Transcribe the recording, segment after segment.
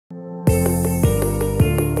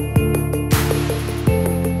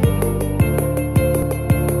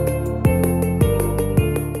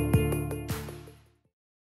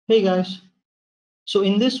Hey guys, so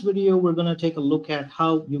in this video, we're going to take a look at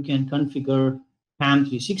how you can configure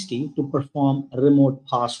PAM360 to perform remote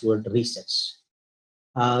password resets.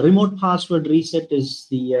 Remote password reset is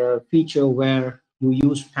the feature where you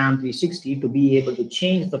use PAM360 to be able to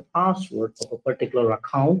change the password of a particular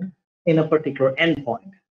account in a particular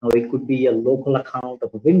endpoint. Now, it could be a local account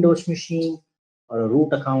of a Windows machine, or a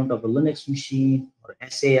root account of a Linux machine, or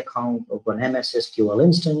SA account of an MS SQL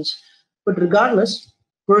instance. But regardless,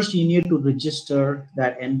 first you need to register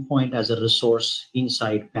that endpoint as a resource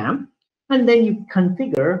inside PAM, and then you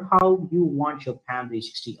configure how you want your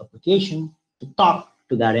PAM360 application to talk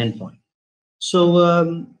to that endpoint.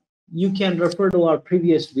 So you can refer to our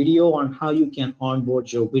previous video on how you can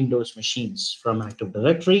onboard your Windows machines from Active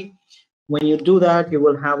Directory. When you do that, you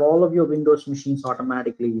will have all of your Windows machines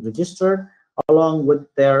automatically registered along with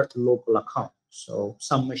their local account. So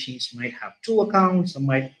some machines might have 2 accounts, some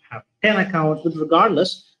might have 10 accounts, but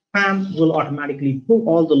regardless, PAM will automatically pull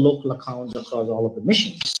all the local accounts across all of the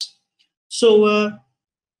machines. So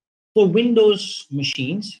for Windows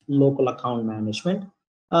machines, local account management,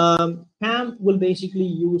 PAM will basically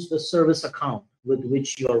use the service account with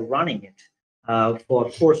which you're running it for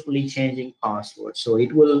forcefully changing passwords. So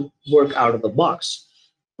it will work out of the box.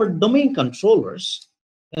 For domain controllers,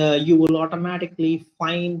 you will automatically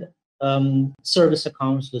find service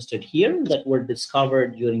accounts listed here that were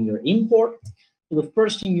discovered during your import. So the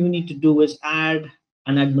first thing you need to do is add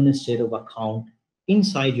an administrative account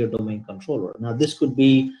inside your domain controller. Now, this could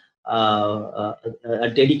be a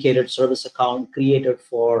dedicated service account created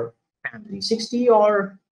for PAM360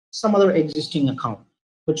 or some other existing account.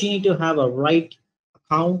 But you need to have a right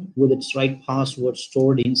account with its right password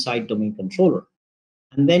stored inside domain controller.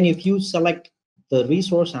 And then if you select the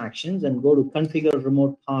resource actions and go to configure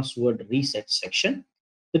remote password reset section,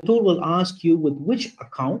 the tool will ask you with which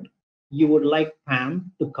account you would like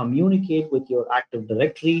PAM to communicate with your Active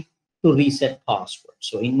Directory to reset password.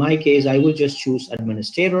 So in my case, I will just choose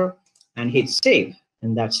administrator and hit save,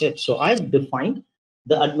 and that's it. So I've defined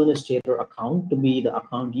the administrator account to be the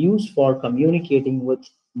account used for communicating with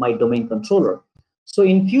my domain controller. So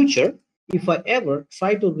in future, if I ever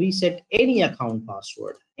try to reset any account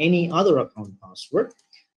password, any other account password,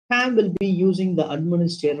 PAM will be using the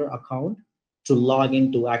administrator account to log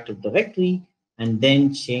into Active Directory and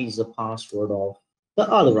then change the password of the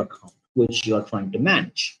other account which you are trying to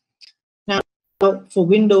manage. Now, for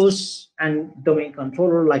Windows and domain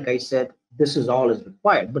controller, like I said, this is all is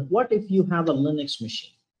required. But what if you have a Linux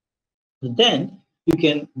machine? Then you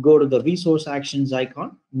can go to the resource actions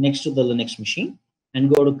icon next to the Linux machine and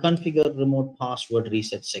go to configure remote password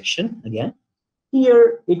reset section again.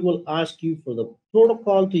 Here, it will ask you for the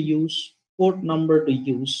protocol to use, port number to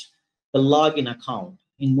use, the login account.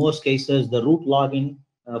 In most cases, the root login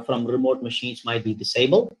from remote machines might be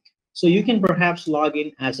disabled. So you can perhaps log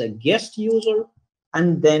in as a guest user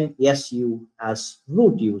and then SU as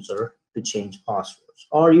root user to change passwords.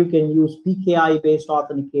 Or you can use PKI-based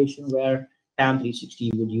authentication where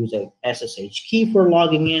PAM360 would use a SSH key for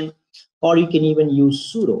logging in, or you can even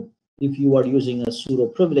use sudo. If you are using a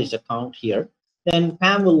sudo privileged account here, then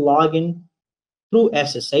PAM will log in through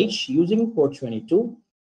SSH using port 22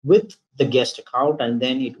 with the guest account, and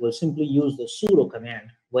then it will simply use the sudo command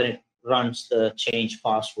when it runs the change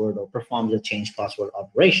password or performs the change password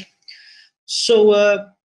operation. So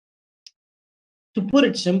to put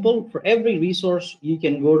it simple, for every resource, you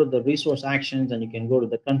can go to the resource actions and you can go to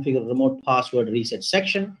the configure remote password reset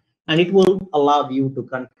section, and it will allow you to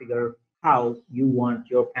configure how you want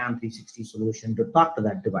your PAM360 solution to talk to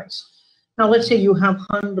that device. Now, let's say you have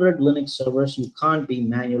 100 Linux servers. You can't be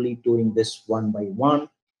manually doing this one by one.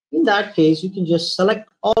 In that case, you can just select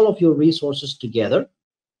all of your resources together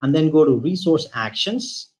and then go to resource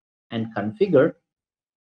actions and configure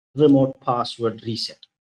remote password reset.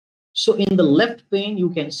 So in the left pane, you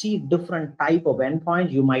can see different type of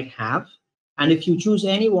endpoints you might have. And if you choose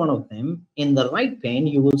any one of them, in the right pane,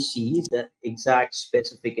 you will see the exact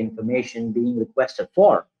specific information being requested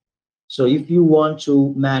for. So if you want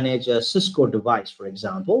to manage a Cisco device, for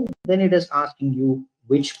example, then it is asking you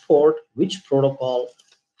which port, which protocol,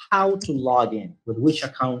 how to log in, with which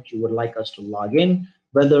account you would like us to log in,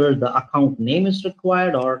 whether the account name is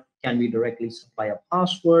required or can we directly supply a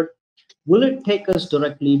password. Will it take us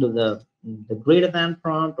directly to the greater than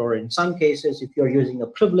prompt, or in some cases, if you're using a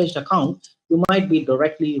privileged account, you might be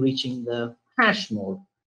directly reaching the hash mode,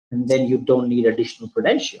 and then you don't need additional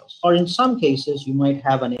credentials. Or in some cases, you might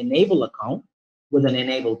have an enable account with an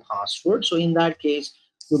enable password. So in that case,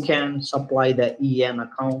 you can supply the EN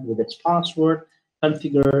account with its password,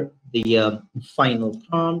 configure the final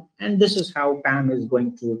prompt, and this is how PAM is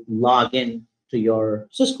going to log in to your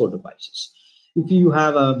Cisco devices. If you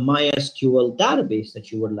have a MySQL database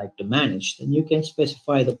that you would like to manage, then you can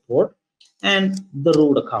specify the port and the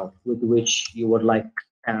root account with which you would like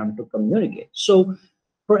PAM to communicate. So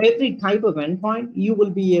for every type of endpoint, you will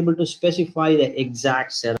be able to specify the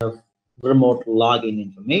exact set of remote login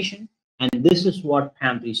information. And this is what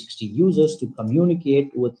PAM360 uses to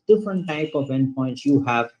communicate with different type of endpoints you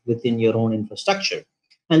have within your own infrastructure.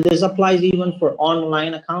 And this applies even for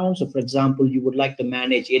online accounts. So for example, you would like to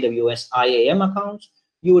manage AWS IAM accounts,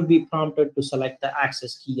 you would be prompted to select the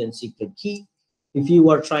access key and secret key. If you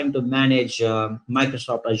are trying to manage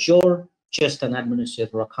Microsoft Azure, just an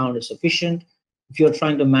administrator account is sufficient. If you're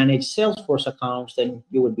trying to manage Salesforce accounts, then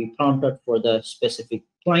you would be prompted for the specific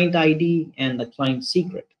client ID and the client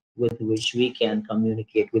secret with which we can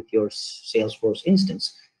communicate with your Salesforce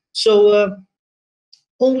instance. So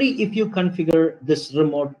only if you configure this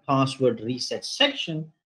remote password reset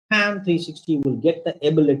section, PAM360 will get the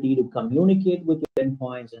ability to communicate with your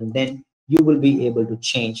endpoints, and then you will be able to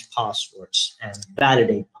change passwords and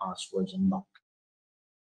validate passwords and